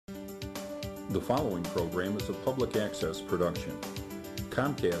The following program is a public access production.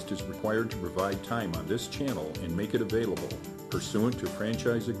 Comcast is required to provide time on this channel and make it available pursuant to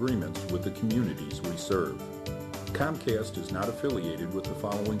franchise agreements with the communities we serve. Comcast is not affiliated with the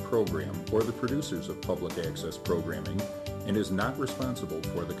following program or the producers of public access programming and is not responsible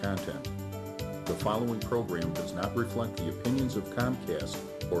for the content. The following program does not reflect the opinions of Comcast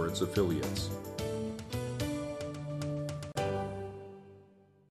or its affiliates.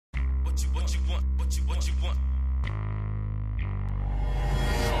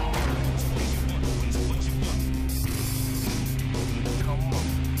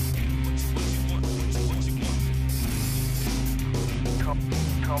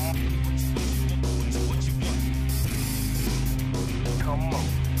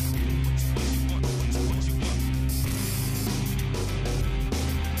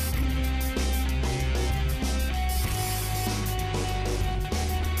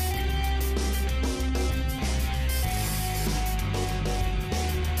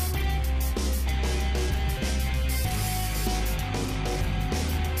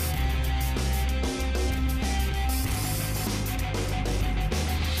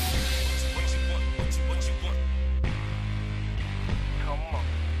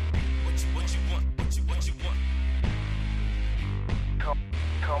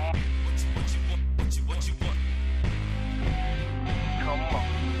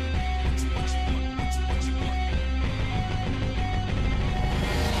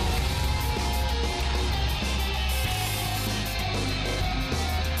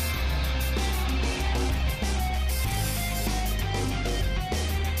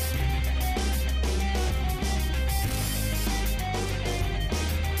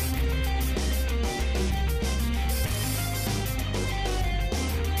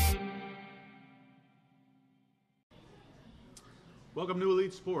 Welcome to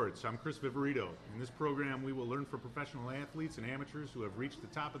Elite Sports. I'm Chris Viverito. In this program, we will learn from professional athletes and amateurs who have reached the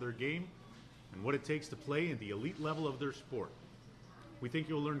top of their game and what it takes to play at the elite level of their sport. We think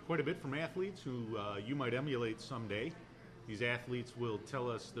you'll learn quite a bit from athletes who you might emulate someday. These athletes will tell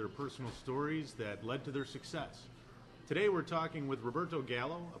us their personal stories that led to their success. Today, we're talking with Roberto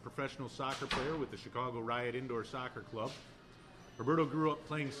Gallo, a professional soccer player with the Chicago Riot Indoor Soccer Club. Roberto grew up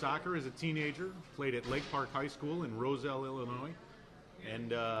playing soccer as a teenager, played at Lake Park High School in Roselle, Illinois,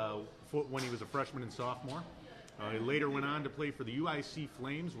 and when he was a freshman and sophomore. He later went on to play for the UIC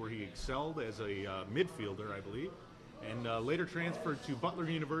Flames, where he excelled as a midfielder, I believe, and later transferred to Butler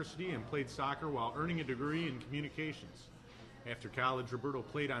University and played soccer while earning a degree in communications. After college, Roberto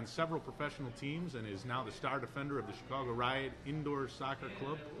played on several professional teams and is now the star defender of the Chicago Riot Indoor Soccer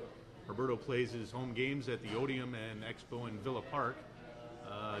Club. Roberto plays his home games at the Odeum and Expo in Villa Park,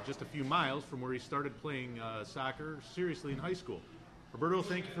 just a few miles from where he started playing soccer seriously in high school. Roberto,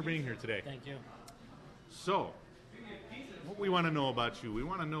 thank you for being here today. Thank you. So, what we want to know about you, we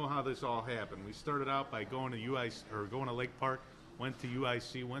want to know how this all happened. We started out by going to UIC, or going to Lake Park, went to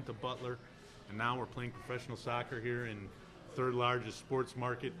UIC, went to Butler, and now we're playing professional soccer here in the third largest sports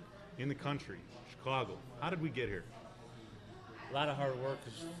market in the country, Chicago. How did we get here? A lot of hard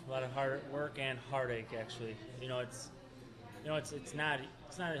work and heartache. Actually, it's not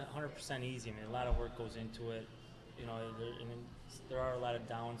 100% easy. I mean, a lot of work goes into it. There are a lot of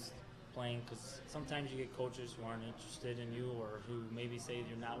downs playing because sometimes you get coaches who aren't interested in you or who maybe say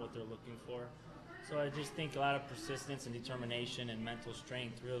you're not what they're looking for. So I just think a lot of persistence and determination and mental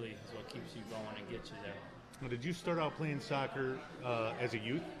strength really is what keeps you going and gets you there. Now, did you start out playing soccer as a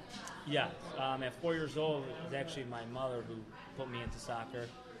youth? Yeah. At 4 years old, it was actually my mother who put me into soccer.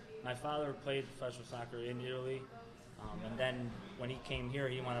 My father played professional soccer in Italy, and then when he came here,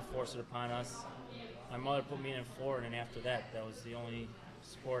 he wanted to force it upon us. My mother put me in at 4, and then after that was the only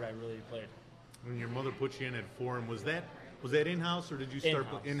sport I really played. When your mother put you in at 4, and was that in-house, or did you start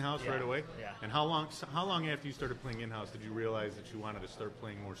in-house right away? Yeah. And how long after you started playing in-house did you realize that you wanted to start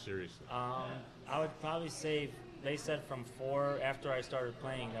playing more seriously? I would probably say they said from 4. After I started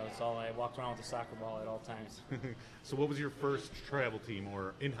playing, that was all. I walked around with a soccer ball at all times. So what was your first travel team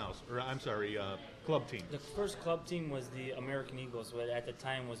or in-house, or club team? The first club team was the American Eagles, which at the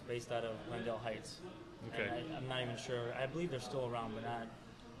time was based out of Glendale Heights. Okay. And I'm not even sure. I believe they're still around, but not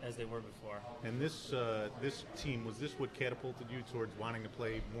as they were before. And this team, was this what catapulted you towards wanting to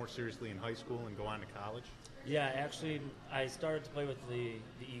play more seriously in high school and go on to college? Yeah, actually, I started to play with the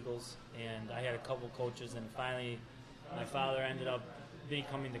Eagles, and I had a couple coaches, and finally my father ended up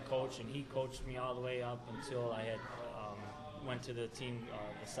becoming the coach, and he coached me all the way up until I had went to the team,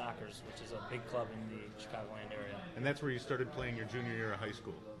 the Sockers, which is a big club in the Chicagoland area. And that's where you started playing your junior year of high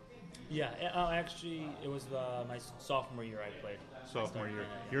school? Yeah, actually, it was my sophomore year I played. Sophomore year.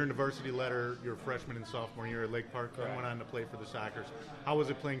 Yeah. You're in the varsity letter. You're a freshman and sophomore year at Lake Park. Then Correct. went on to play for the Sockers. How was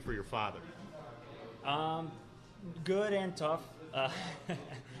it playing for your father? Good and tough.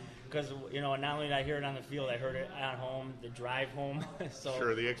 Because, not only did I hear it on the field, I heard it at home, the drive home. So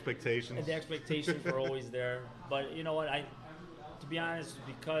Sure, the expectations. the expectations were always there. But you know what? To be honest,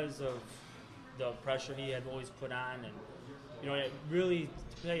 because of the pressure he had always put on, and it really,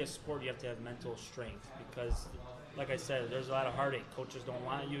 to play a sport, you have to have mental strength because, like I said, there's a lot of heartache. Coaches don't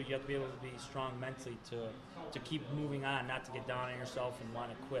want you. You have to be able to be strong mentally to keep moving on, not to get down on yourself and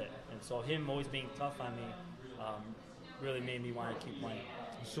want to quit. And so him always being tough on me really made me want to keep playing.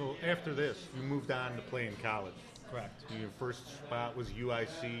 So after this, you moved on to play in college. Correct. Your first spot was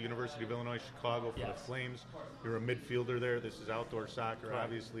UIC, University of Illinois Chicago, for the Yes. Flames. You're a midfielder there. This is outdoor soccer, Correct.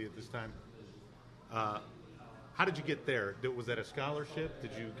 obviously, at this time. How did you get there? Was that a scholarship?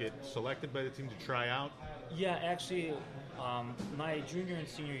 Did you get selected by the team to try out? Yeah, actually, my junior and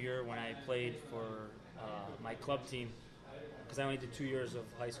senior year when I played for my club team, because I only did 2 years of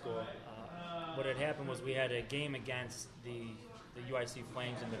high school, what had happened was we had a game against the UIC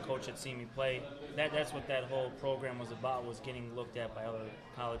Flames, and the coach had seen me play. That's what that whole program was about, was getting looked at by other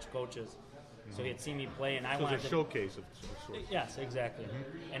college coaches. So he had seen me play, and I So wanted it's a to... showcase of sorts. Yes, exactly.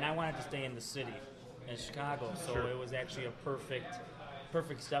 And I wanted to stay in the city, in Chicago, so Sure. it was actually a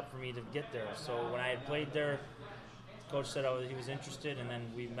perfect step for me to get there. So when I had played there, coach said he was interested, and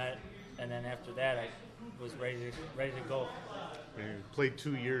then we met, and then after that I was ready to go. You played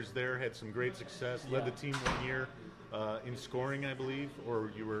 2 years there, had some great success, led the team 1 year in scoring, I believe,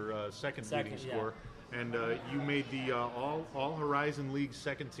 or you were second leading yeah. scorer. And you made the All Horizon League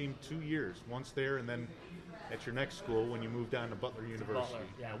second team 2 years, once there and then at your next school when you moved on to Butler University. Butler,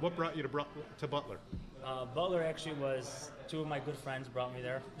 yeah. What brought you to Butler? Butler actually was, two of my good friends brought me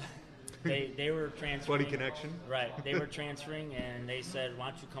there. They were transferring. Buddy connection? Right. They were transferring, and they said,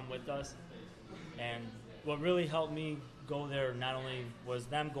 why don't you come with us? And what really helped me go there not only was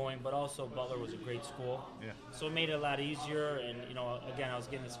them going, but also Butler was a great school. Yeah. So it made it a lot easier, and, again, I was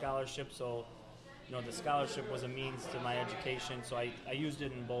getting the scholarship, so, the scholarship was a means to my education, so I used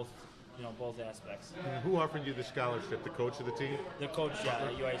it in both aspects. And who offered you the scholarship? The coach of the team? The coach,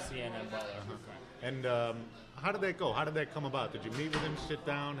 at UIC and at Butler. And how did that go? How did that come about? Did you meet with him, sit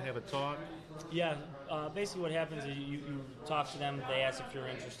down, have a talk? Yeah, basically what happens is you talk to them, they ask if you're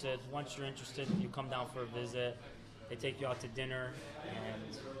interested. Once you're interested, you come down for a visit. They take you out to dinner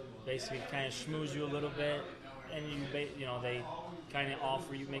and basically kind of schmooze you a little bit, and they kind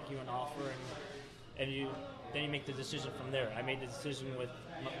of make you an offer, and then you make the decision from there. I made the decision with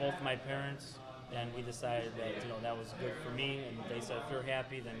both my parents, and we decided that that was good for me, and they said, if you're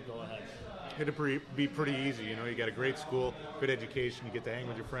happy, then go ahead. It'd be pretty easy. You got a great school, good education, you get to hang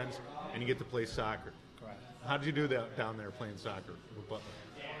with your friends, and you get to play soccer. Correct. How did you do that down there playing soccer with Butler?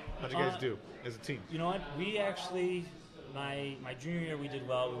 How'd you guys do as a team? You know what? We actually, my junior year we did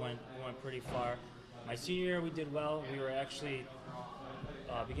well. We went pretty far. My senior year we did well. We were actually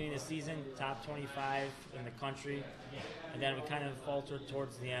beginning of the season top 25 in the country, and then we kind of faltered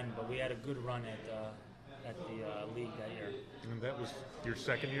towards the end. But we had a good run at the league that year. And that was your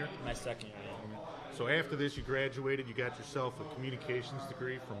second year? My second year. Yeah. So after this, you graduated. You got yourself a communications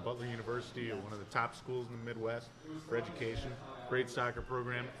degree from Butler University, one of the top schools in the Midwest for education. Great soccer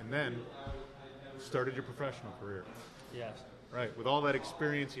program, and then started your professional career. Yes. Right. With all that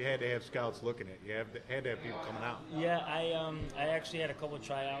experience, you had to have scouts looking at you. You had to have people coming out. Yeah, I actually had a couple of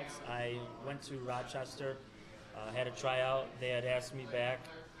tryouts. I went to Rochester, had a tryout. They had asked me back.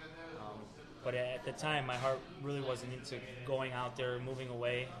 But at the time, my heart really wasn't into going out there, moving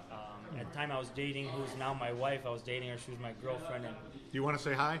away. At the time, I was dating who's now my wife. I was dating her. She was my girlfriend. And Do you want to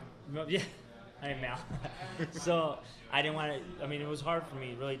say hi? yeah, I am now. So I didn't want to. I mean, it was hard for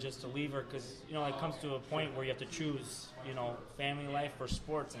me really just to leave her because it comes to a point where you have to choose, family life or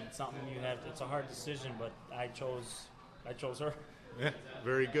sports, and it's something you have. It's a hard decision, but I chose her. Yeah,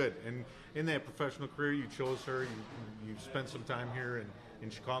 very good. And in that professional career, you chose her. You spent some time here in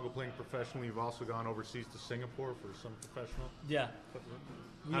Chicago playing professionally. You've also gone overseas to Singapore for some professional. Yeah.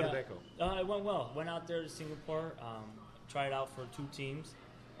 How did that go? It went well. Went out there to Singapore, tried out for 2 teams.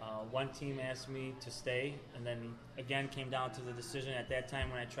 One team asked me to stay, and then again came down to the decision at that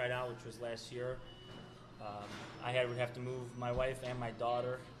time when I tried out, which was last year. I would have to move my wife and my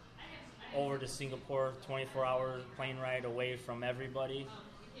daughter over to Singapore, 24-hour plane ride away from everybody,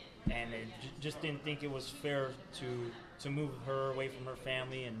 and I just didn't think it was fair to move her away from her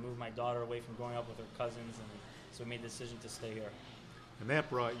family and move my daughter away from growing up with her cousins, and so I made the decision to stay here. And that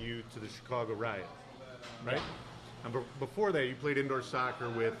brought you to the Chicago Riot, right? Yeah. And before that, you played indoor soccer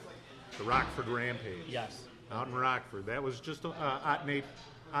with the Rockford Rampage. Yes. Out in Rockford. That was just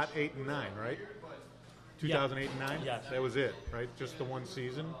eight and 9, right? 2008 and 9? Yes. That was it, right? Just the one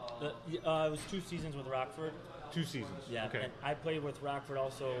season? It was 2 seasons with Rockford. 2 seasons. Yeah. Okay. And I played with Rockford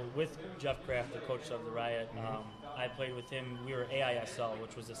also with Jeff Kraft, the coach of the Riot. I played with him. We were AISL,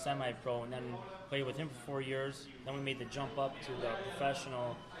 which was a semi-pro, and then played with him for 4 years. Then we made the jump up to the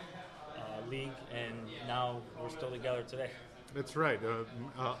professional league, and now we're still together today. That's right.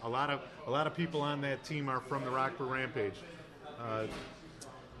 A lot of people on that team are from the Rockford Rampage.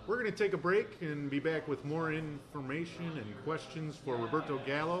 We're going to take a break and be back with more information and questions for Roberto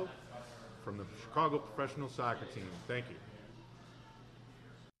Gallo from the Chicago Professional Soccer Team. Thank you.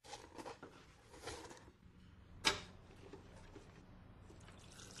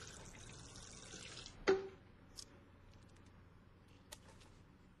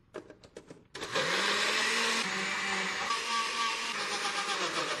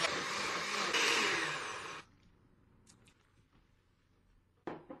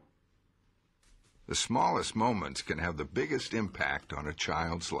 The smallest moments can have the biggest impact on a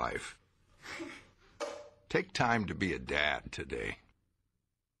child's life. Take time to be a dad today.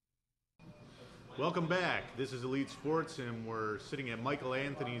 Welcome back. This is Elite Sports, and we're sitting at Michael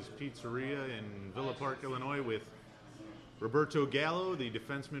Anthony's Pizzeria in Villa Park, Illinois, with Roberto Gallo, the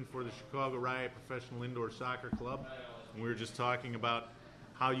defenseman for the Chicago Riot Professional Indoor Soccer Club. And we were just talking about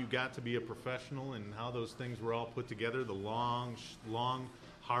how you got to be a professional and how those things were all put together, the long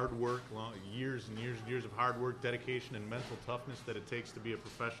hard work, years and years of hard work, dedication, and mental toughness that it takes to be a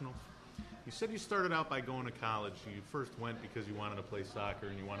professional. You said you started out by going to college. You first went because you wanted to play soccer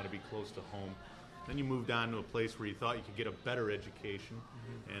and you wanted to be close to home. Then you moved on to a place where you thought you could get a better education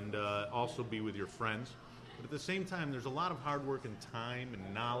and also be with your friends. But at the same time, there's a lot of hard work and time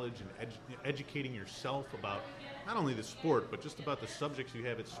and knowledge and educating yourself about not only the sport, but just about the subjects you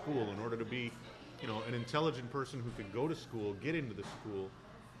have at school in order to be, an intelligent person who could go to school, get into the school,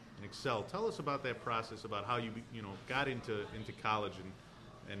 and excel. Tell us about that process, about how you got into college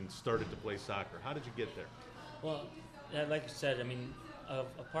and started to play soccer. How did you get there? Well, like you said,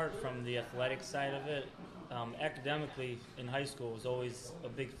 apart from the athletic side of it, academically in high school was always a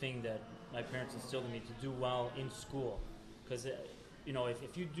big thing that my parents instilled in me, to do well in school. Because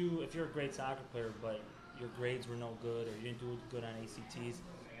if you're a great soccer player but your grades were no good or you didn't do good on ACTs,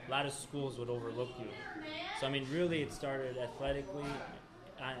 a lot of schools would overlook you. So really it started athletics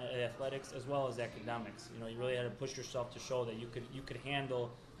as well as academics. You really had to push yourself to show that you could handle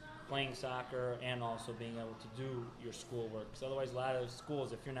playing soccer and also being able to do your schoolwork. Because otherwise, a lot of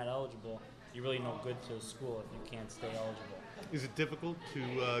schools, if you're not eligible, you're really no good to school if you can't stay eligible. Is it difficult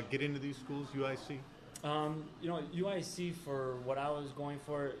to get into these schools, UIC? UIC, for what I was going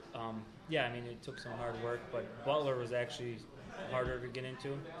for, it took some hard work, but Butler was actually harder to get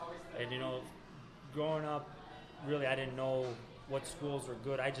into. And growing up, really I didn't know what schools were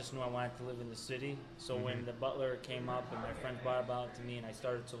good. I just knew I wanted to live in the city. So when the Butler came up and my friends brought about it to me and I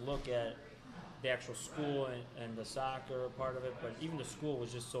started to look at the actual school and the soccer part of it, but even the school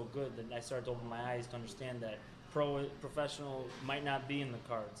was just so good that I started to open my eyes to understand that professional might not be in the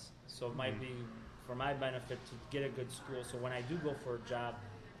cards. So it might be for my benefit to get a good school. So when I do go for a job,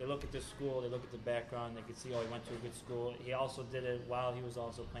 they look at the school, they look at the background, they can see, he went to a good school. He also did it while he was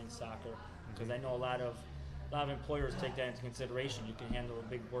also playing soccer, because I know a lot of employers take that into consideration. You can handle a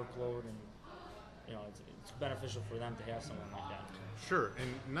big workload, and it's beneficial for them to have someone like that. Sure,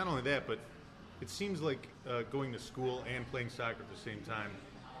 and not only that, but it seems like going to school and playing soccer at the same time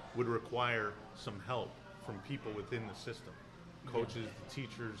would require some help from people within the system, coaches, the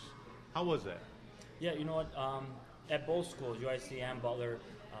teachers. How was that? Yeah, you know what? At both schools, UIC and Butler,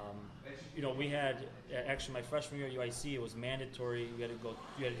 we had actually my freshman year at UIC. It was mandatory. You had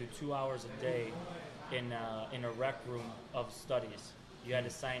to do 2 hours a day in a rec room of studies. You had to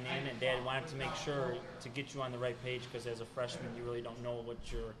sign in, and they wanted to make sure to get you on the right page, because as a freshman, you really don't know what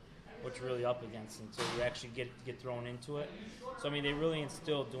you're really up against until you actually get thrown into it. So they really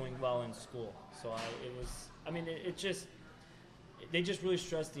instilled doing well in school. So they just really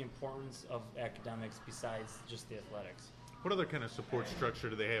stressed the importance of academics besides just the athletics. What other kind of support structure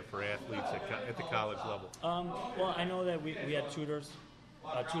do they have for athletes at the college level? Well, I know that we had tutors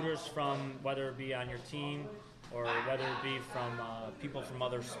from, whether it be on your team or whether it be from people from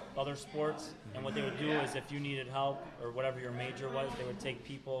other sports. And what they would do is, if you needed help or whatever your major was, they would take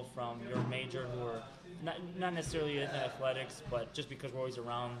people from your major who were not necessarily in athletics, but just because we're always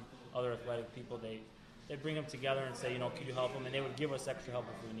around other athletic people, they'd bring them together and say, could you help them? And they would give us extra help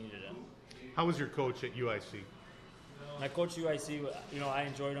if we needed it. How was your coach at UIC? My coach at UIC, I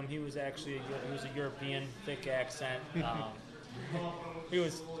enjoyed him. He was a European, thick accent. He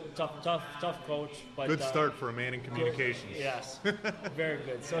was tough coach. But good start for a man in communications. Yes, very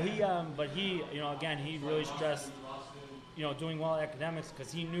good. So but he, again, he really stressed, doing well at academics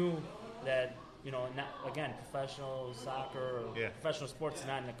because he knew that, professional soccer or professional sports is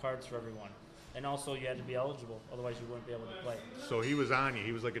not in the cards for everyone. And also, you had to be eligible, otherwise you wouldn't be able to play. So he was on you.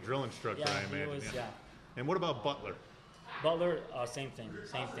 He was like a drill instructor, I imagine. He was, yeah. And what about Butler? Butler, same thing.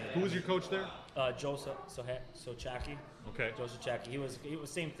 Who was your coach there? Joe Sochaki. Okay. Joe Sochaki. He was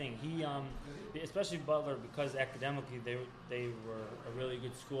same thing. He, especially Butler, because academically they were a really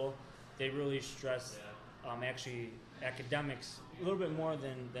good school. They really stressed actually academics a little bit more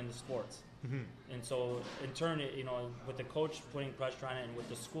than the sports. Mm-hmm. And so, in turn, with the coach putting pressure on it, and with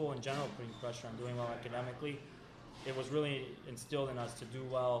the school in general putting pressure on doing well academically, it was really instilled in us to do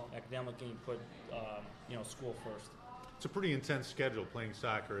well academically and put, school first. It's a pretty intense schedule playing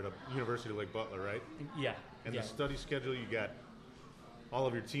soccer at a university like Butler, right? Yeah. And the study schedule, you got all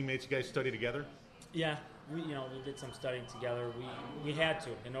of your teammates. You guys study together? Yeah, we did some studying together. We had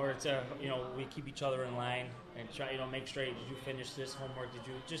to in order to we keep each other in line and try make sure, did you finish this homework? Did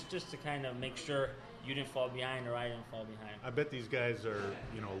you just to kind of make sure you didn't fall behind or I didn't fall behind. I bet these guys are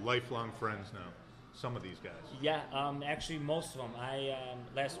lifelong friends now. Some of these guys. Yeah, actually most of them. I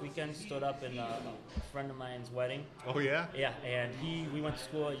last weekend stood up in a friend of mine's wedding. Oh yeah? Yeah, and we went to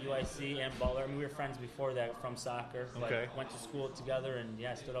school at UIC and Butler. I mean, we were friends before that from soccer, but went to school together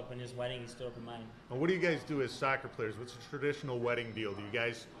and stood up in his wedding, he stood up in mine. Well, what do you guys do as soccer players? What's a traditional wedding deal? Do you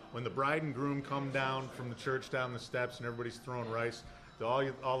guys, when the bride and groom come down from the church down the steps and everybody's throwing rice, do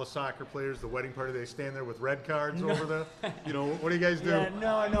all the soccer players, the wedding party, they stand there with red cards over the, what do you guys do? Yeah,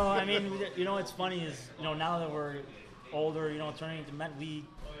 no. I mean, what's funny is, now that we're older, turning into men, we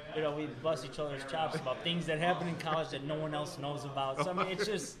bust each other's chops about things that happen in college that no one else knows about. So, I mean, it's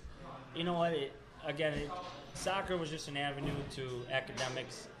just, soccer was just an avenue to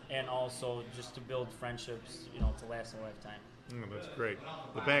academics and also just to build friendships, to last a lifetime. That's great.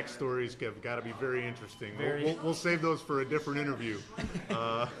 The backstories have got to be very interesting. Very. We'll save those for a different interview.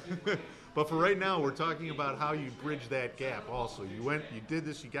 But for right now, we're talking about how you bridge that gap. Also, you did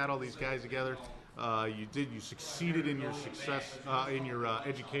this. You got all these guys together. You succeeded in your success in your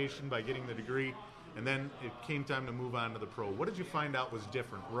education by getting the degree, and then it came time to move on to the pro. What did you find out was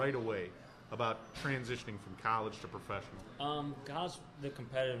different right away about transitioning from college to professional? College, the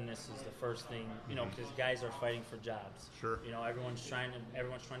competitiveness is the first thing, because guys are fighting for jobs. Sure. Everyone's trying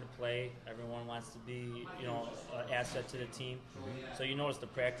to play. Everyone wants to be, an asset to the team. Mm-hmm. So you notice the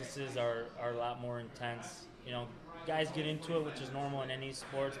practices are a lot more intense. Guys get into it, which is normal in any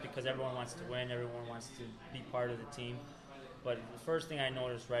sports because everyone wants to win. Everyone wants to be part of the team. But the first thing I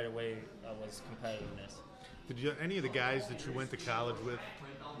noticed right away was competitiveness. Did any of the guys that you went to college with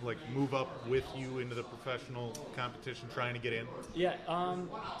move up with you into the professional competition trying to get in? Yeah,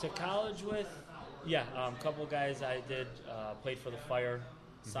 to college with, a couple guys I did played for the Fire.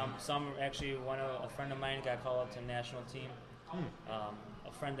 Some actually, a friend of mine got called up to the national team.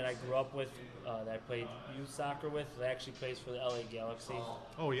 A friend that I grew up with that I played youth soccer with that actually plays for the LA Galaxy.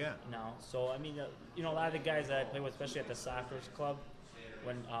 Oh yeah. Now, so I mean, a lot of the guys that I play with, especially at the soccer club,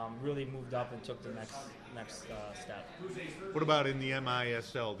 when really moved up and took the next step. What about in the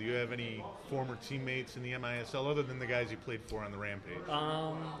MISL? Do you have any former teammates in the MISL other than the guys you played for on the Rampage?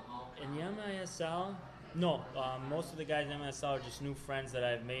 In the MISL, no. Most of the guys in the MISL are just new friends that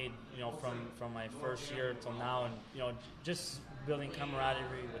I've made, from my first year till now, and just building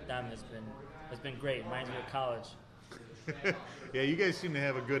camaraderie with them has been great. Reminds me of college. Yeah, you guys seem to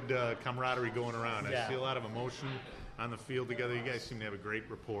have a good camaraderie going around. Yeah. I see a lot of emotion on the field together. You guys seem to have a great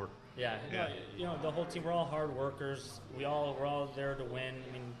rapport. Yeah. The whole team, we're all hard workers. We're all there to win.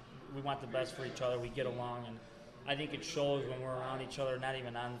 I mean, we want the best for each other. We get along, and I think it shows when we're around each other, not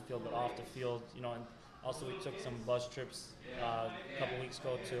even on the field, but off the field. And also we took some bus trips a couple weeks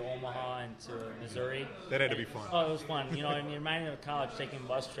ago to Omaha and to Missouri. That had to be fun. Oh, it was fun. It reminded me of college, taking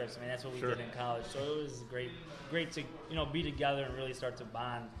bus trips. I mean, that's what we did in college. So it was great to be together and really start to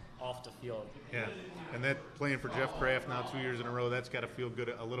bond off the field. Yeah, and that playing for Jeff Kraft now 2 years in a row, that's got to feel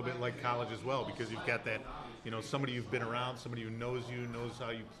good, a little bit like college as well, because you've got that, somebody you've been around, somebody who knows you, knows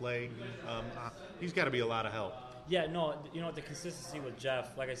how you play. He's got to be a lot of help. Yeah, no, the consistency with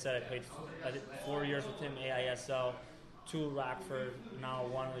Jeff, like I said, I did 4 years with him, AISL, 2 Rockford, now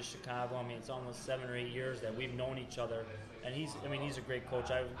 1 with Chicago. I mean, it's almost 7 or 8 years that we've known each other, and he's a great coach.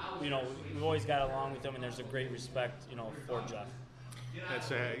 We've always got along with him, and there's a great respect, for Jeff.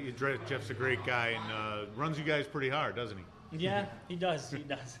 Jeff's a great guy and runs you guys pretty hard, doesn't he? Yeah, he does. He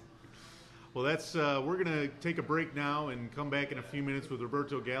does. Well, we're going to take a break now and come back in a few minutes with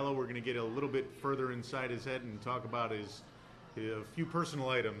Roberto Gallo. We're going to get a little bit further inside his head and talk about his a few personal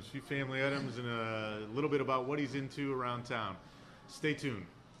items, a few family items, and a little bit about what he's into around town. Stay tuned.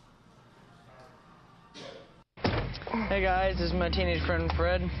 Hey guys, this is my teenage friend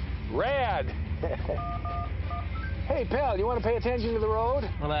Fred. Rad! Hey pal, you want to pay attention to the road?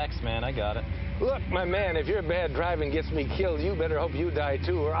 Relax, man, I got it. Look, my man, if your bad driving gets me killed, you better hope you die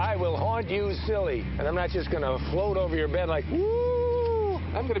too, or I will haunt you silly. And I'm not just gonna float over your bed like, woo!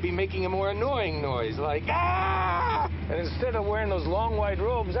 I'm gonna be making a more annoying noise, like, ah! And instead of wearing those long white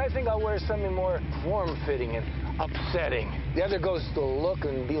robes, I think I'll wear something more form-fitting and upsetting. The other ghosts will look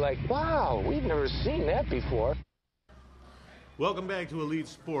and be like, wow, we've never seen that before. Welcome back to Elite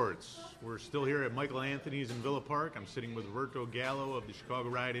Sports. We're still here at Michael Anthony's in Villa Park. I'm sitting with Roberto Gallo of the Chicago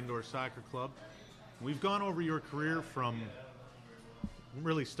Riot Indoor Soccer Club. We've gone over your career from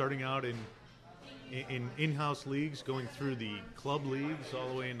really starting out in in-house leagues, going through the club leagues, all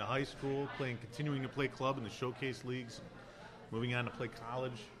the way into high school, continuing to play club in the showcase leagues, moving on to play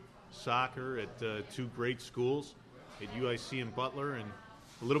college soccer at two great schools, at UIC and Butler, and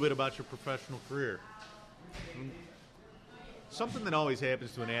a little bit about your professional career. Something that always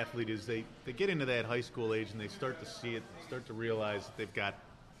happens to an athlete is they get into that high school age and they start to see it, start to realize that they've got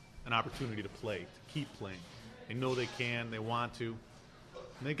an opportunity to play, to keep playing. They know they can, they want to,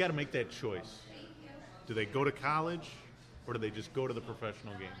 and they've got to make that choice. Do they go to college or do they just go to the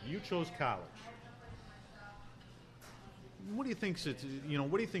professional game? You chose college. What do you think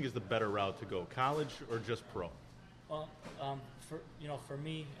is the better route to go, college or just pro? Well, for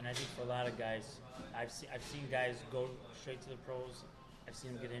me, and I think for a lot of guys, I've seen guys go straight to the pros. I've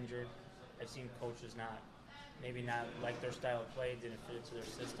seen them get injured. I've seen coaches maybe not like their style of play, didn't fit into their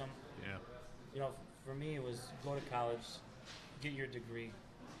system. Yeah. For me, it was go to college, get your degree.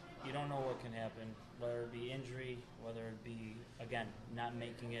 You don't know what can happen, whether it be injury, whether it be, again, not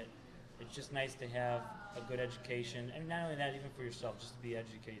making it. It's just nice to have a good education, and not only that, even for yourself, just to be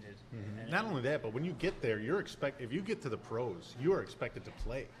educated. Mm-hmm. Not only that, but when you get there, if you get to the pros, you are expected to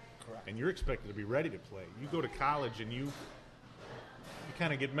play. Correct. And you're expected to be ready to play. You go to college and you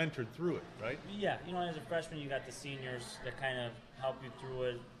kind of get mentored through it, right? Yeah, as a freshman, you got the seniors that kind of help you through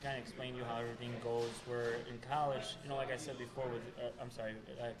it, kind of explain to you how everything goes. Where in college, like I said before,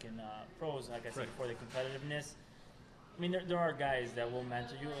 like in pros, like I said before, the competitiveness. I mean, there are guys that will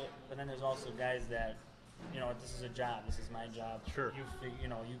mentor you, but then there's also guys that, this is a job. This is my job. Sure. You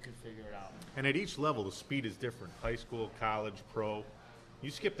can figure it out. And at each level, the speed is different. High school, college, pro.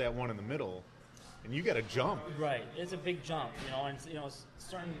 You skip that one in the middle, and you got to jump. Right. It's a big jump, and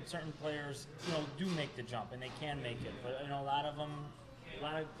certain players, do make the jump, and they can make it. But a lot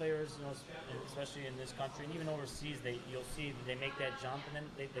of players, especially in this country and even overseas, you'll see that they make that jump, and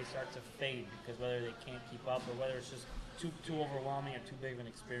then they start to fade because whether they can't keep up or whether it's just too overwhelming or too big of an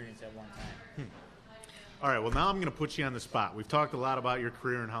experience at one time. All right. Well, now I'm going to put you on the spot. We've talked a lot about your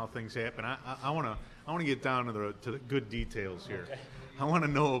career and how things happen. I want to get down to the good details here. Okay. I want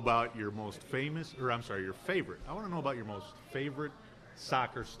to know about your your favorite. I want to know about your most favorite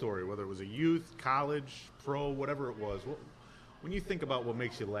soccer story, whether it was a youth, college, pro, whatever it was. When you think about what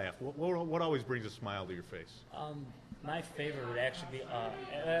makes you laugh, what always brings a smile to your face? My favorite would actually be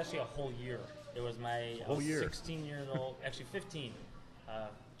a whole year. It was I was 16 years old, actually 15.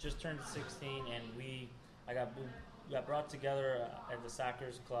 Just turned 16, and I got brought together at the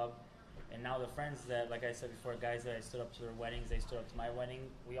Soccer's Club. And now the friends that, like I said before, guys that I stood up to their weddings, they stood up to my wedding.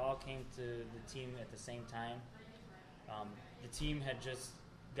 We all came to the team at the same time. The team had just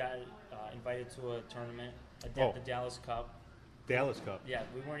got invited to a tournament, the Dallas Cup. Dallas Cup. Yeah,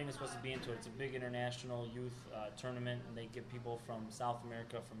 we weren't even supposed to be into it. It's a big international youth tournament, and they get people from South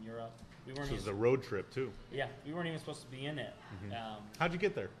America, from Europe. So it was a road trip, too. Yeah, we weren't even supposed to be in it. Mm-hmm. How'd you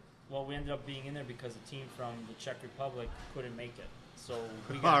get there? Well, we ended up being in there because a team from the Czech Republic couldn't make it. So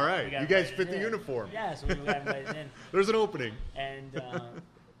all right, you guys fit the uniform. Yeah, so we got invited in. There's an opening. And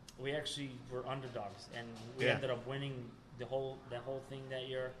we actually were underdogs, and we ended up winning that whole thing that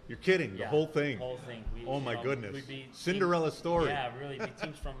year. You're kidding? The whole thing? The whole thing. Oh my goodness! Cinderella story. Yeah, really. Beat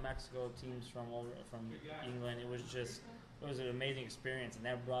teams from Mexico, teams from England. It was an amazing experience, and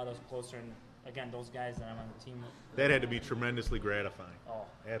that brought us closer. And again, those guys that I'm on the team with. That had to be tremendously gratifying. Oh,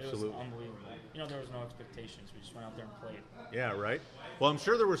 absolutely. It was unbelievable. There was no expectations. We just went out there and played. Yeah, right. Well, I'm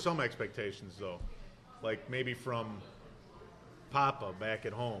sure there were some expectations, though, like maybe from Papa back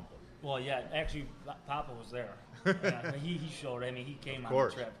at home. Well, yeah, actually, Papa was there. He showed. I mean, he came on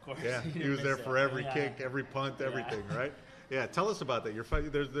the trip. Of course. Yeah, he was there for every kick, every punt, everything, right? Yeah, tell us about that.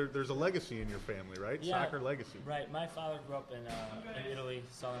 There's a legacy in your family, right? Yeah, soccer legacy. Right. My father grew up in Italy,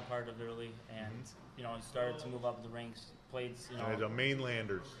 southern part of Italy, and he started to move up the ranks. Played, the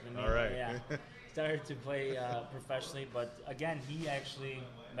mainlanders. All right. Yeah. started to play professionally. But again, he actually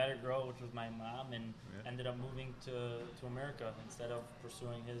met a girl, which was my mom, and ended up moving to America instead of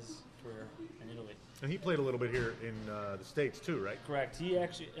pursuing his career in Italy. And he played a little bit here in the States too, right? Correct. He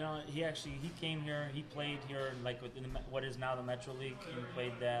came here. He played here, like within what is now the Metro League. He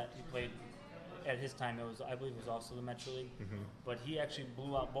played at his time. I believe it was also the Metro League. Mm-hmm. But he actually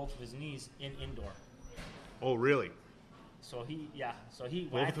blew out both of his knees in indoor. Oh, really? So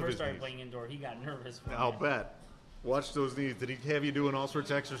when I first started playing indoor, he got nervous. I'll bet. Watch those knees. Did he have you doing all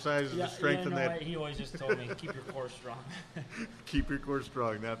sorts of exercises to strengthen that? He always just told me, keep your core strong. Keep your core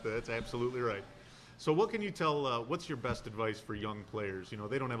strong. That's absolutely right. So what can you tell, what's your best advice for young players?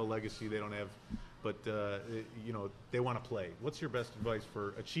 They don't have a legacy, but they want to play. What's your best advice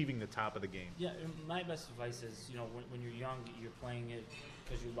for achieving the top of the game? Yeah, my best advice is, when you're young, you're playing it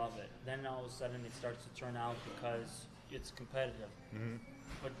because you love it. Then all of a sudden it starts to turn out because it's competitive. Mm-hmm.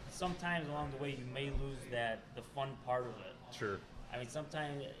 But sometimes along the way you may lose the fun part of it. Sure. I mean,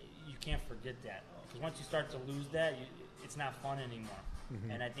 sometimes you can't forget that. Because once you start to lose that, it's not fun anymore.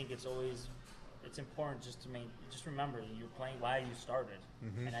 Mm-hmm. And I think it's important just remember that you're playing why you started.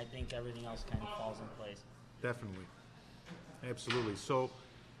 Mm-hmm. And I think everything else kind of falls in place. Definitely. Absolutely. So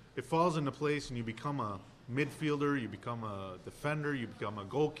it falls into place and you become a midfielder, you become a defender, you become a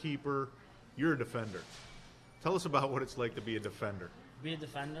goalkeeper. You're a defender. Tell us about what it's like to be a defender. Be a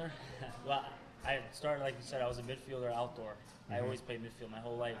defender? Well, I started, like you said, I was a midfielder outdoor. Mm-hmm. I always played midfield my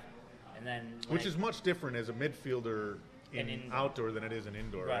whole life. And then which is much different as a midfielder in outdoor than it is in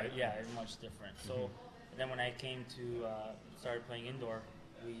indoor, right? Yeah, it's much different. So mm-hmm. Then when I came to started playing indoor,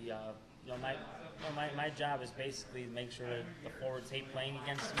 we my job is basically to make sure that the forwards hate playing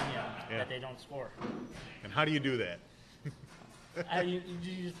against me and that they don't score. And how do you do that? You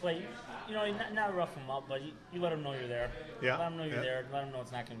just play, not rough them up, but you let them know you're there. Yeah. Let them know you're there. Let them know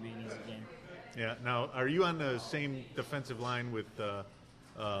it's not going to be an easy game. Yeah. Now, are you on the same defensive line with a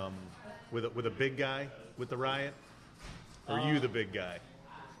big guy with the Riot? Or are you the big guy?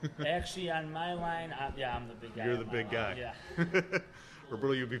 Actually, on my line, I'm the big guy. You're the big guy. Yeah.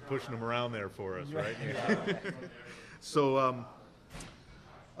 Roberto, you'll be pushing them around there for us, right? Yeah. So,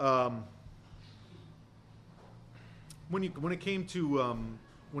 when it came to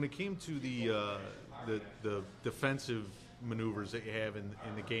the defensive maneuvers that you have in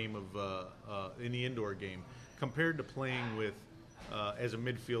the game of in the indoor game, compared to playing with as a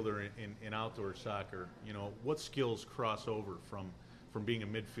midfielder in outdoor soccer, what skills cross over from being a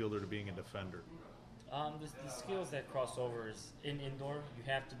midfielder to being a defender? The skills that cross over is in indoor, you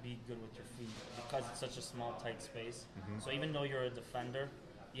have to be good with your feet because it's such a small, tight space. Mm-hmm. So even though you're a defender,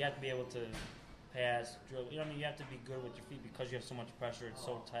 you have to be able to pass, drill. You have to be good with your feet because you have so much pressure. It's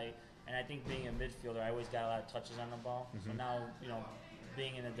so tight. And I think being a midfielder, I always got a lot of touches on the ball. Mm-hmm. So now,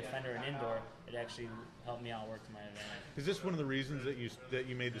 being in a defender in indoor, it actually helped me out work to my advantage. Is this one of the reasons that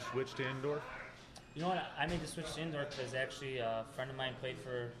you made the switch to indoor? You know what? I made the switch to indoor because actually a friend of mine played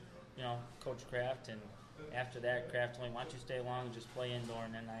for, Coach Kraft, and after that, Kraft told me, "Why don't you stay along and just play indoor?"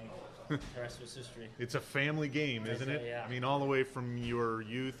 And then the rest was history. It's a family game, isn't it? Yeah. I mean, all the way from your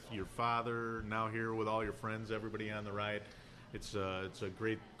youth, your father, now here with all your friends, everybody on the Riot. It's a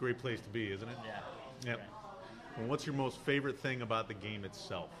great place to be, isn't it? Yeah. Yep. Right. Well, what's your most favorite thing about the game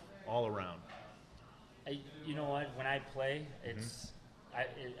itself, all around? You know what? When I play, it's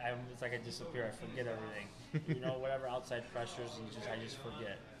it's like I disappear. I forget everything. Whatever outside pressures, I just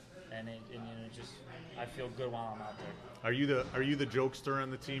forget, and I feel good while I'm out there. Are you the jokester on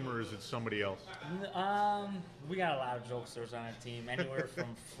the team, or is it somebody else? We got a lot of jokesters on our team. Anywhere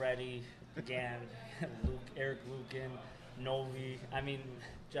from Freddie, Gant, Eric Lukin, Novi. I mean,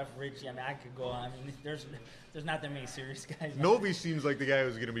 Jeff Ritchie. I mean, I could go on. I mean, there's not that many serious guys. Novi seems like the guy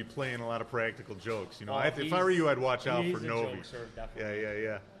who's going to be playing a lot of practical jokes. If I were you, I'd watch out for Novi. Jokester, definitely.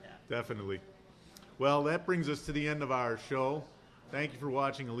 Yeah, definitely. Well, that brings us to the end of our show. Thank you for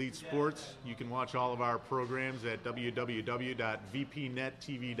watching Elite Sports. You can watch all of our programs at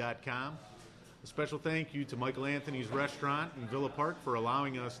www.vpnettv.com. A special thank you to Michael Anthony's Restaurant in Villa Park for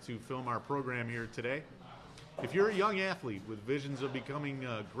allowing us to film our program here today. If you're a young athlete with visions of becoming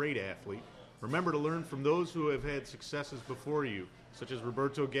a great athlete, remember to learn from those who have had successes before you, such as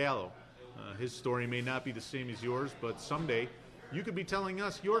Roberto Gallo. His story may not be the same as yours, but someday you could be telling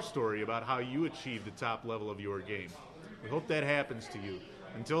us your story about how you achieved the top level of your game. We hope that happens to you.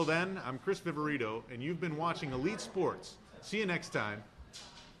 Until then, I'm Chris Viverito, and you've been watching Elite Sports. See you next time.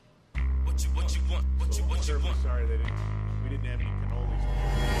 What you want? Sorry we didn't have any cannolis.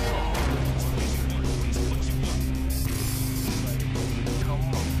 Come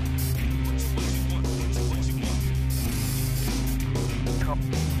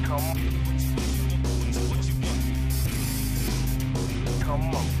on.